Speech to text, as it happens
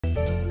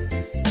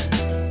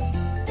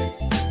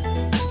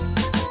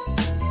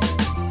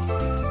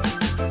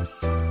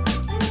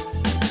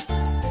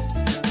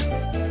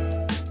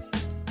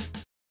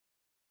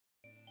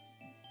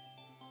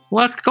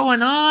What's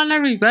going on,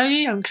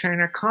 everybody? I'm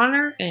Trainer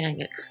Connor,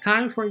 and it's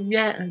time for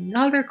yet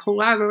another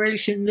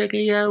collaboration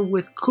video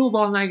with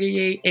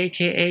Coolball98,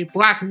 aka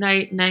Black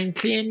Knight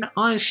 19,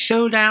 on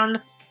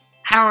Showdown.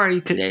 How are you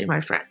today,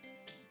 my friend?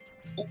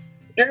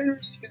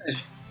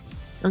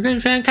 I'm doing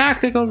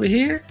fantastic over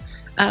here.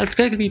 It's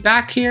good to be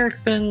back here.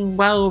 It's been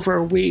well over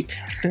a week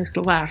since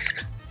the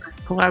last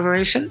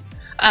collaboration.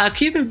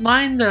 Keep in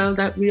mind, though,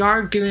 that we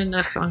are doing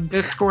this on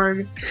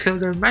Discord, so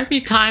there might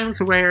be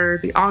times where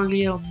the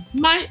audio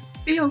might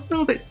be a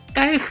little bit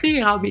dicey,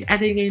 and I'll be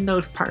editing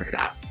those parts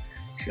out.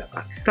 So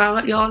I just gotta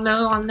let y'all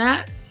know on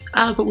that.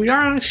 But we are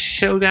on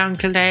Showdown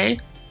today,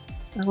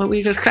 and what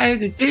we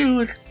decided to do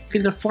is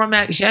do the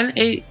format Gen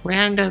 8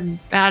 Random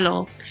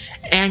Battle,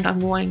 and I'm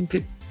going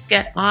to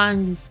get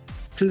on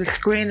to the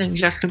screen in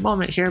just a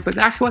moment here, but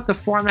that's what the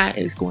format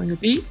is going to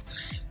be.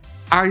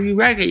 Are you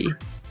ready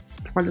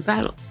for the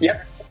battle?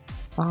 Yep.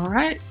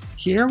 Alright,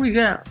 here we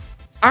go.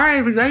 Alright,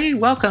 everybody,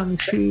 welcome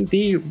to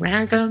the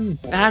random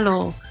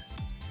battle.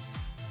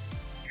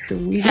 So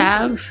we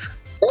have...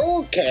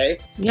 Okay.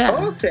 Yeah.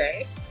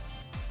 Okay.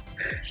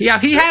 Yeah,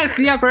 he has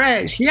the upper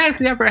edge. He has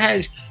the upper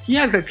edge. He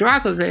has a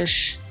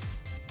Dracovish,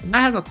 and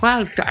I have a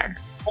Cloudstar.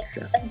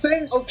 So. I'm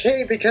saying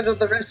okay because of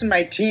the rest of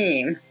my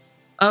team.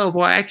 Oh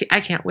boy,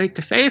 I can't wait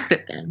to face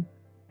it then.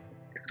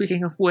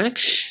 Speaking of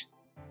which,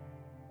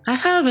 I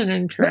have an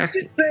interesting... Let's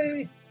just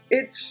say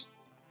it's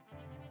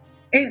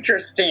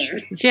interesting.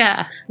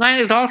 Yeah, mine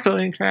is also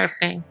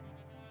interesting.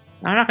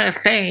 I'm not going to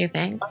say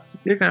anything.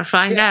 You're going to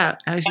find out.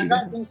 As I'm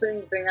not going to say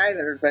anything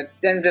either, but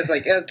I'm just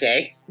like,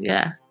 okay.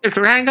 Yeah, it's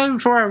random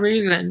for a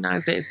reason,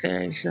 as they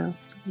say, so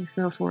let's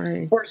go for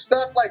a... For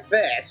stuff like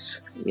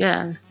this.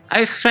 Yeah,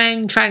 Ice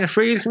Fang trying to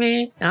freeze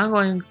me, and I'm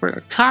going for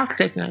a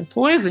Toxic and I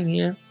poison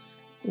you.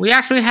 We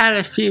actually had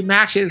a few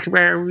matches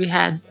where we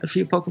had a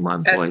few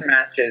Pokemon poison. Test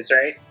matches,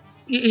 right?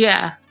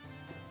 Yeah.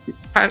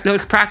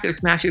 Those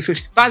practice matches,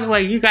 which, by the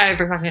way, you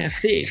guys are not going to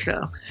see,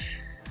 so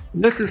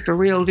this is the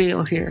real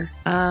deal here.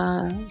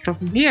 So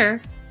from here,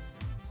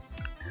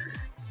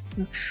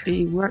 let's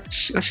see, what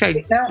should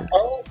I... Now,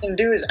 all I can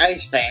do is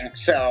Ice Fang,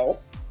 so...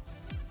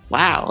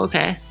 Wow,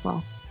 okay,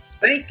 well...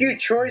 Thank you,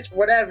 choice,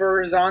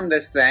 whatever is on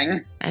this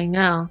thing. I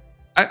know.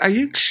 Are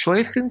you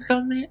choice in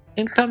some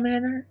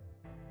manner?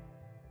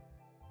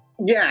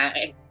 Yeah,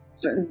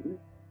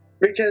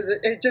 because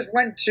it just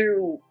went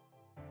to...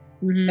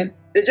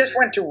 It just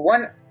went to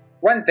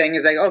one thing.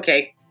 Is like,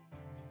 okay.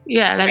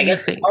 Yeah, I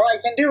guess all I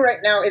can do right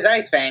now is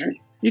Ice Fang.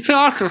 You can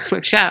also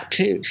switch out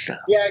too, so.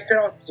 Yeah, I could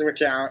also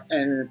switch out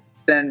and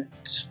then.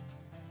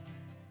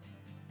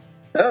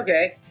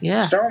 Okay.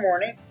 Yeah. Storm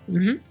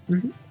Warning.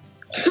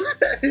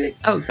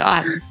 Oh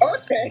god.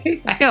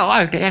 Okay. I get a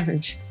lot of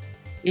damage.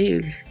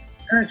 Jeez.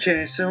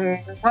 Okay, so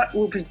what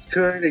will be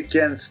good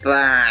against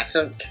that?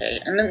 Okay,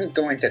 and let me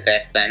go into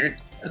this then.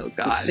 Oh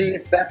god. Let's see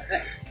if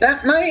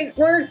that might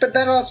work, but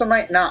that also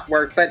might not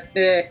work. But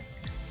too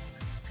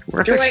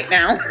late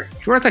now.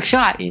 It's worth a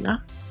shot, you know.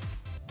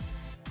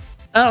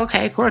 Oh,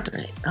 okay,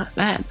 coordinate. Not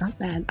bad, not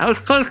bad. I was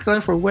close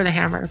going for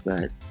Windhammer,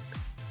 but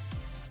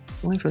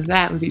going for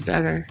that would be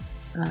better.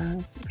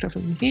 So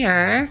from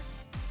here,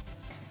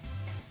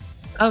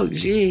 oh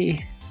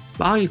gee,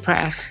 body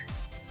press.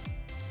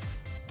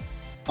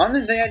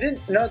 Honestly, I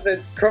didn't know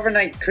that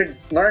Corviknight could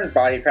learn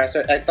body press.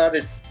 I thought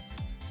it.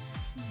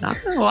 Not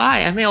gonna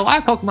lie, I mean, a lot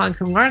of Pokemon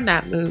can learn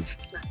that move.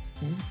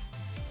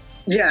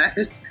 Yeah,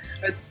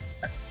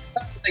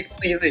 like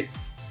only like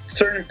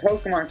certain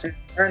Pokemon can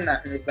learn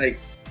that move, like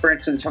for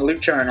instance,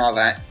 Halucha and all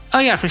that. Oh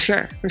yeah, for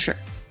sure, for sure.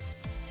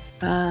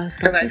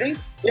 Because I think,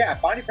 yeah,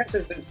 body press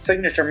is a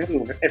signature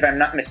move, if I'm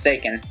not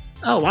mistaken.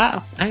 Oh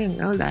wow, I didn't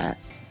know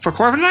that. For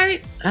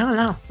Corviknight? I don't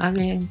know. I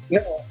mean,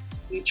 no,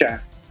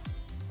 Halucha.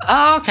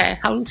 Oh, okay,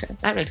 Halucha.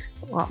 That makes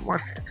a lot more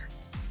sense.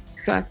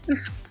 So at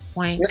this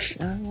point,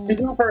 you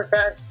know for a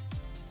fact,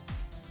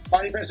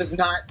 body press is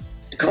not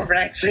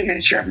Corviknight's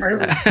signature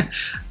move.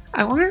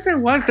 I wonder if there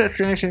was a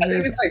signature move. I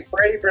think it's like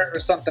Brave Bird or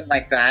something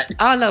like that.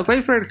 Oh no,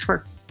 Brave Bird is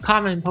for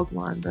common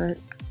Pokemon, but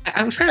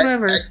I'm trying to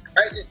remember.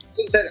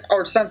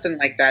 Or something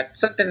like that.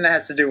 Something that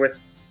has to do with.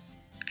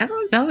 I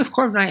don't know if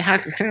Corviknight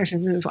has a signature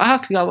move. I'll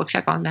have to double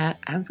check on that.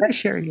 I'm pretty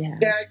sure he has.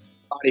 Yeah,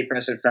 body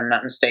press if I'm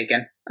not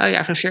mistaken. Oh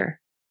yeah, for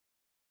sure.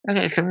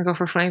 Okay, so I'm gonna go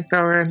for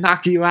Flamethrower and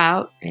knock you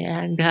out,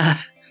 and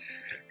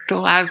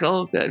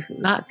Salazzle does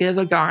not give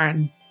a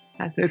darn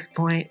at this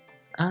point.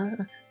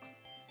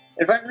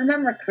 If I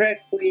remember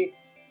correctly,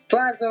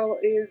 Salazzle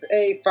is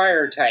a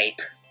fire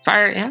type.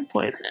 Fire and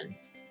poison.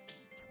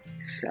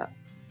 So,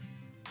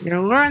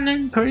 you're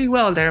learning pretty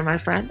well there, my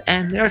friend.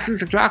 And this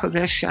is a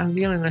Dracovish I'm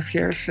dealing with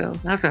here, so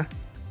that's a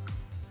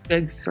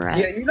big threat.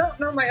 Yeah, you don't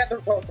know my other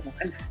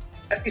Pokemon.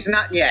 At least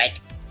not yet.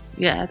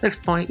 Yeah, at this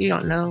point, you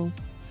don't know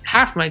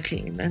half my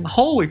team. And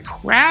holy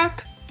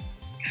crap!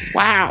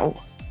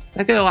 Wow.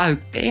 I did a lot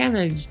of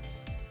damage.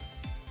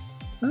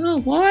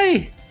 Oh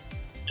boy!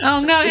 Oh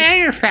no, and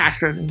you're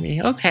faster than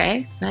me.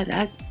 Okay.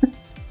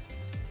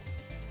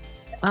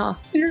 Well,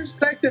 you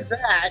expected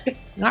that.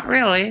 Not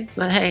really,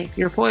 but hey,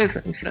 you're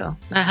poisoned, so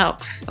that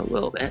helps a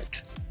little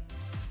bit.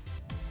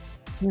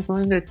 We're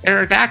going to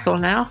Aerodactyl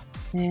now.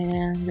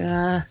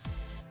 And,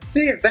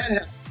 see if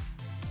that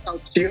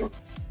helps you.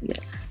 yes.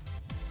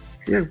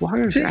 Your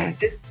water See,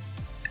 drag.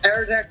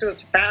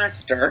 Aerodactyl's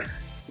faster.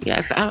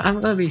 Yes,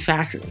 I'm gonna be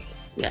faster than you.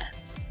 Yeah.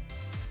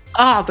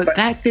 Oh, but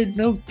that did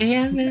no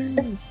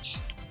damage.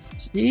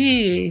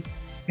 Gee.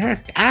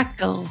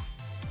 Aerodactyl.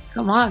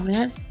 Come on,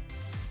 man.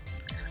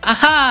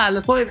 Aha!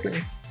 The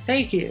poison.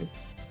 Thank you.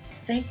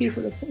 Thank you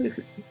for the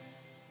poison.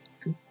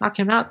 Knock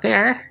him out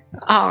there.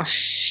 Oh,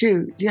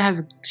 shoot. You have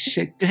a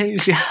shit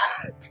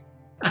shot.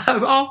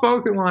 Of all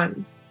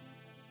Pokemon.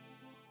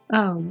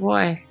 Oh,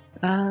 boy.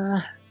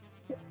 Oh,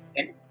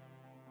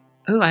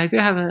 I do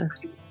have a...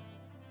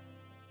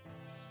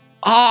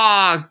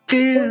 Oh,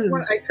 dude.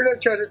 I could have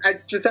chosen. I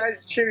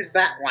decided to choose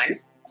that one.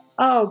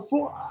 Oh,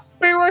 boy.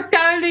 We worked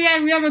out in the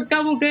end. We have a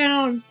double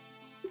down.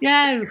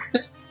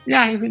 Yes.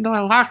 Yeah, even though I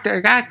lost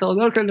Aerodactyl,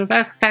 those are the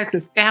best sets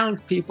of downs,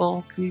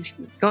 people.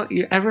 Don't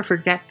you ever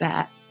forget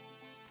that.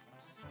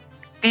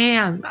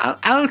 Damn.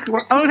 I was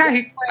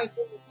actually...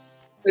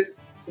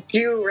 A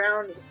few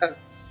rounds of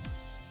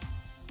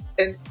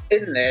in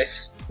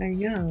this. I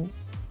know.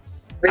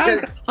 Because I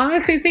was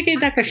honestly thinking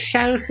that the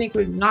Shadow Sneak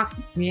would knock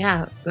me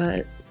out,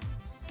 but...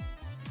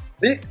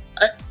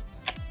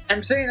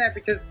 I'm saying that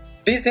because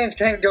these things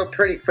can go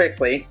pretty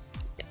quickly.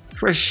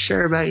 For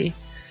sure, buddy.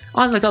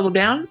 On the double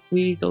down,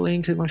 we go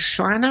into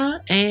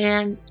Masharna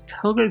and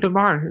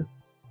Togedemaru,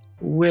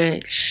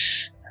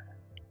 which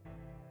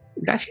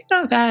is actually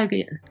not a bad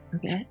idea.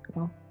 Okay,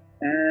 well,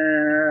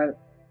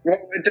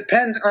 it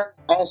depends on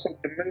also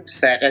the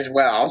moveset as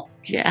well.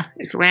 Yeah,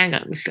 it's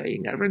random, so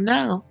you never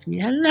know.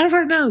 You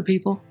never know,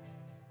 people.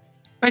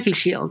 Mighty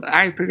Shield,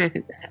 I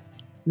predicted that.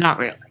 Not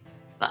really,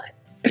 but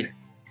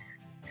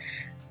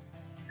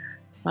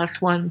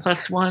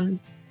 +1/+1,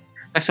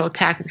 special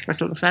attack and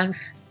special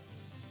defense.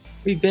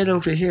 We good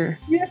over here.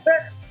 Yeah,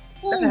 that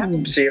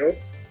helps you.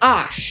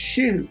 Ah,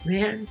 shoot,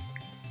 man.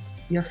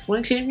 You're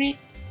flinching me?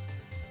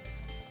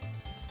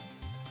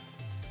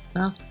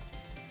 Well,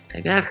 I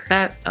guess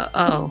that...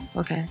 oh,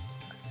 okay.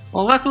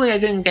 Well, luckily I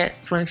didn't get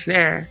flinched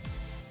there.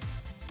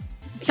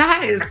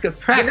 That is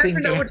depressing.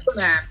 You never know what's going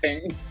to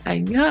happen. I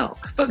know.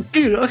 But,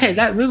 dude, okay,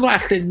 that move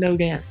blast did no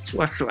damage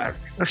whatsoever.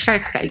 Let's try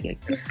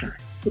Psychic this time.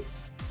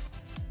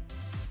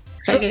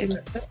 Psychic.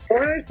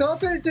 When I saw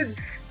that it did...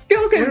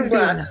 Move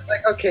blast, it's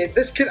like, okay,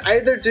 this could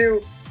either do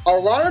a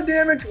lot of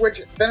damage,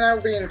 which then I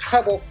would be in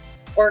trouble,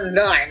 or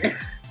none.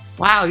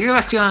 Wow, you're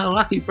actually on a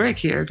lucky break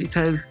here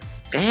because,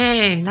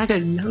 dang, I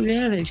got no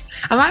damage.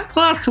 I'm at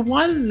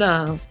 +1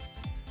 though.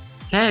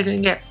 Okay, I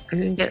didn't get.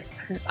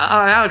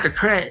 Oh, that was a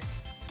crit.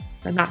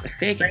 If I'm not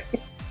mistaken.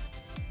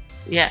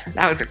 Yeah,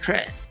 that was a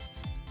crit.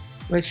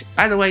 Which,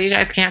 by the way, you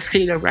guys can't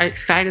see the right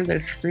side of the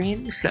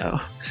screen,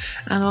 so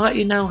I'm gonna let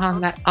you know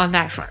on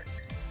that front.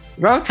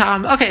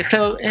 Rotom. Okay,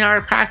 so in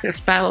our practice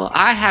battle,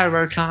 I had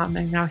Rotom,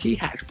 and now he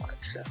has one,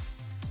 so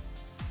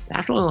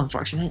that's a little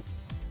unfortunate.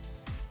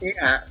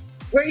 Yeah.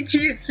 Wait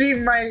till you see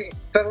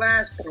the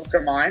last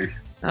Pokemon.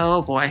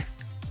 Oh boy.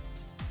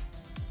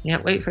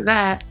 Can't wait for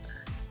that.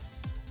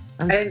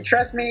 And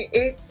trust me,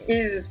 it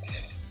is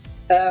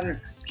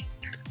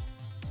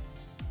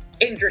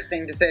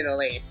interesting to say the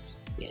least.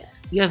 Yeah,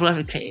 you have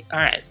Levitate.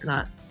 Alright,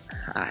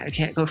 I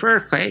can't go for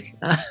Earthquake.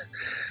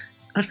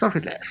 Let's go for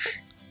this.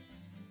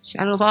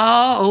 Shadow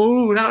Ball.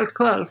 Oh, that was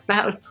close.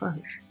 That was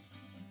close.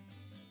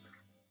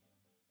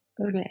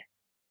 Okay.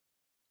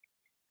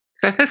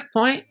 So at this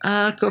point,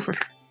 let's go for...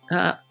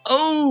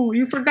 oh,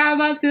 you forgot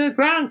about the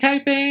ground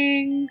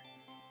typing!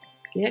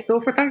 Can't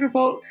go for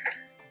Thunderbolts.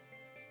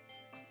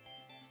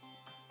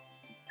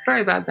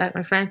 Sorry about that,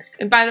 my friend.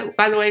 And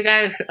by the way,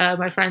 guys,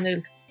 my friend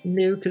is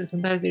new to the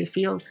competitive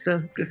field,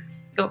 so just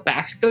don't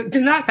bash. Do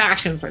not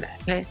bash him for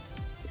that, okay?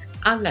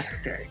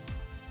 Unnecessary.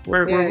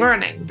 We're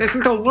learning. This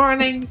is a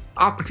learning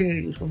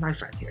opportunity for my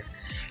friend here.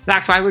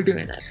 That's why we're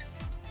doing this.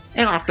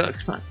 And also,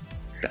 it's fun.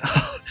 So,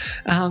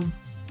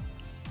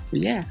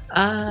 yeah.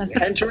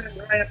 And trying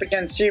to line up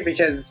against you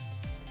because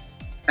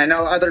I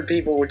know other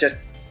people would just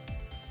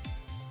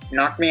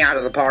knock me out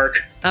of the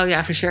park. Oh,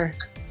 yeah, for sure.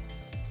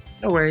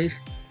 No worries.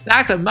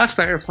 That's a much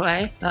better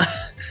play.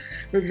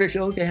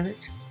 Residual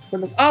damage.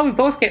 Oh, we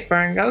both get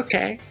burned.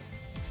 Okay.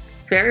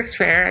 Fair is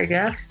fair, I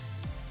guess.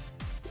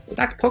 Well,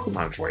 that's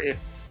Pokemon for you.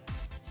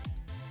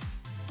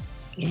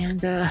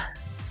 And,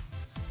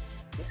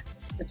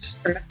 it's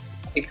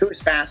like,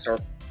 who's faster?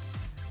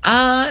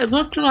 It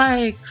looked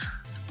like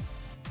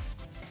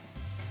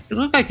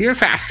you're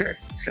faster,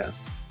 so.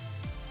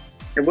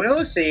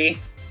 We'll see.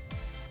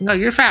 No,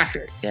 you're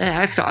faster. Yeah,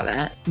 I saw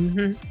that.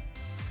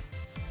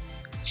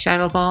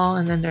 Shadow Ball,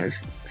 and then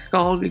there's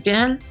Scald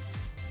again.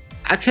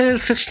 I could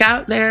have switched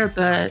out there,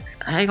 but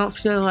I don't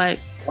feel like...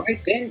 Why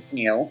didn't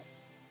you?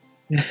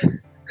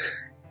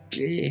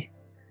 Gee.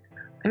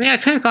 I mean, I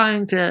could have gone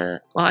into...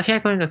 Well, I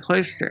can't go into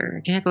Cloister.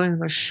 I can't go into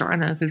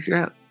Masharna because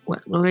you're at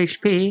low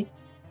HP.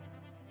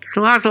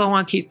 So I also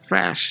want to keep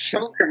fresh.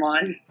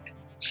 Pokemon.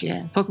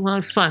 Yeah,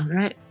 Pokemon's fun,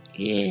 right?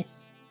 Yeah.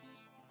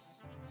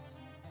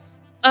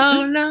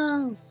 Oh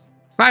no!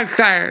 5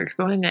 stars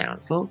going down,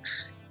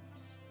 folks.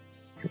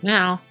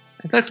 Now,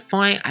 at this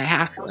point, I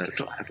have to lose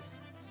 11.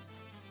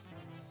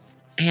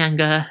 And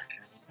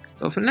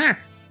go from there.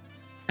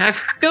 And I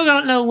still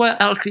don't know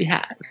what else he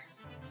has.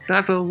 So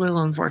that's a little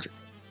unfortunate.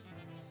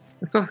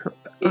 Let's go for,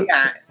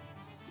 yeah.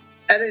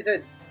 That is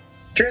a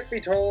truth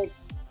be told.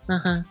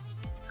 I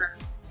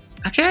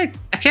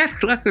can't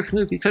select this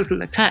move because of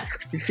the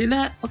text. You see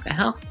that? What the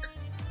hell?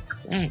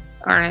 Dang.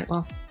 Alright,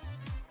 well.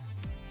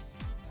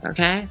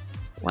 Okay.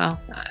 Well,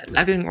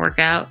 that didn't work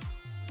out.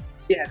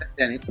 Yeah, that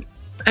didn't.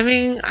 I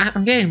mean,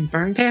 I'm getting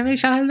burn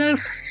damage out of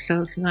this,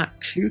 so it's not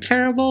too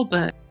terrible,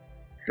 but...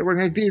 So we're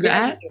gonna do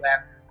that?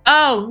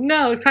 Oh,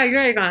 no, it's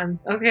Dragon.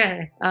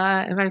 Okay.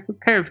 Am I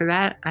prepared for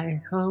that?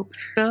 I hope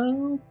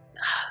so.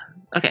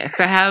 Okay,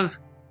 so I have...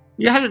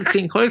 You haven't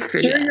seen Cloister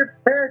yet. Your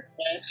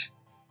preparedness.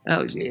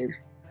 Oh, jeez.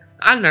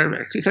 I'm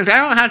nervous because I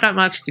don't have that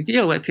much to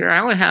deal with here. I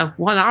only have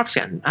one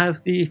option out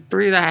of the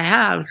 3 that I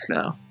have,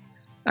 so...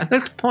 At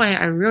this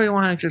point, I really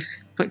want to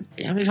just put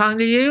damage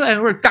onto you,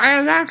 and we're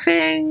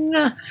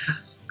Dynamaxing!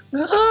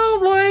 Oh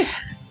boy!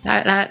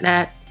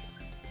 That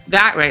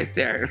right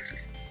there is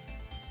just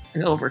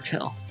an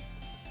overkill.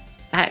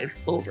 That is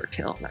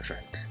overkill, my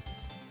friends.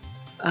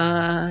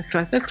 So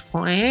at this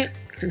point,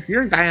 since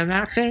you're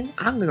Dynamaxing,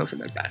 I'm gonna go for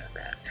the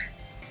Dynamax.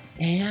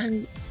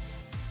 And...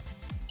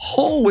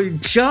 Holy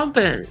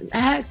jumping!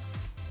 That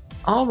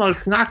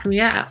almost knocked me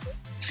out.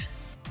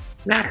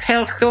 Max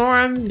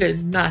Hailstorm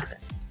did nothing.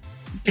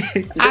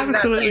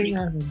 Absolutely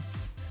nothing.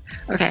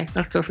 Okay,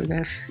 let's go for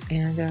this.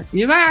 And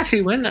you might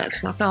actually win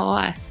this, not gonna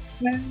lie.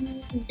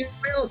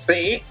 We'll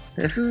see.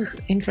 This is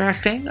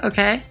interesting,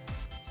 okay.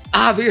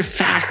 Ah, but you're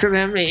faster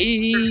than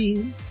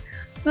me.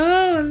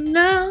 Oh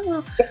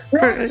no.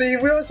 We'll see.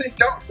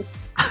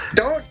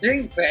 Don't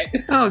jinx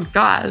it. Oh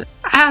god.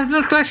 I have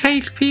this much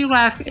HP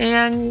left,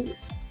 and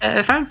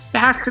if I'm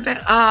faster than...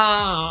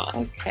 Oh,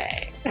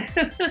 okay.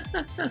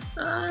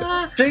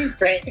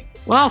 Jinx it.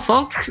 Well,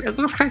 folks, it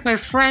looks like my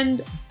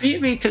friend beat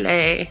me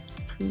today.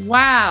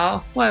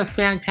 Wow, what a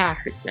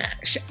fantastic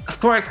match. Of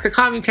course, the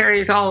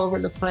commentary is all over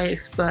the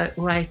place, but,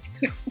 like,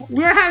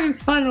 we're having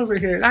fun over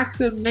here. That's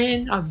the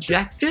main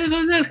objective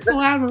of this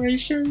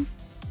collaboration.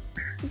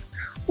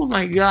 Oh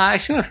my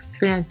gosh, what a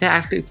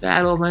fantastic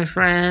battle, my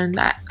friend.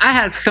 I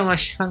had so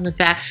much fun with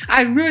that.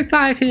 I really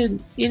thought I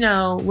could, you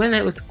know, win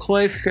it with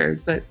Cloister,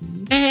 but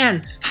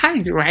man,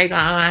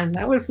 Dragon.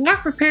 I was not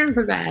prepared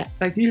for that.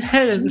 Like, you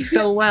hit him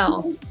so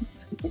well.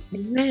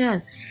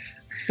 Man.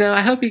 So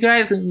I hope you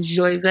guys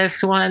enjoyed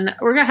this one.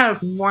 We're gonna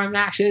have more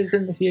matches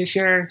in the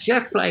future,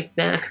 just like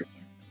this.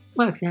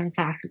 What a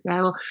fantastic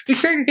battle. Be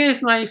sure to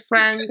give my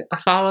friend a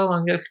follow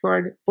on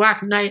Discord,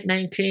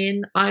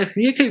 BlackKnight19, on his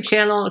YouTube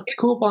channel. It's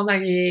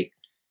Coolball98.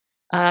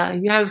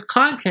 You have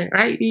content,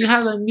 right? You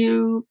have a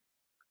new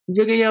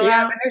video out?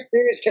 Yeah, a new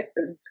series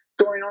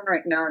going on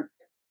right now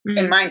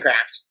in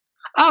Minecraft.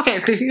 Okay,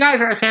 so if you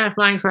guys are a fan of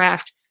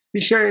Minecraft,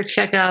 be sure to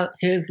check out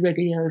his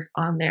videos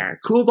on there.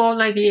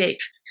 Coolball98.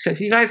 So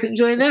if you guys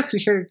enjoy this, be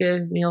sure to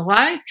give me a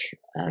like.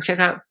 Check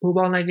out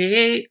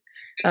Coolball98.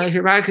 If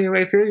you're rising your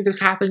way through, you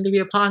just happen to be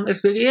upon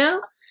this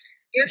video,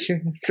 be sure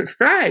to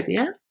subscribe,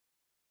 yeah?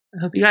 I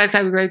hope you guys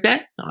have a great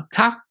day. I'll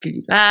talk to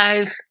you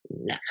guys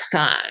next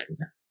time.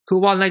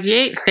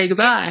 Coolball98, say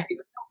goodbye.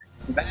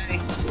 Bye.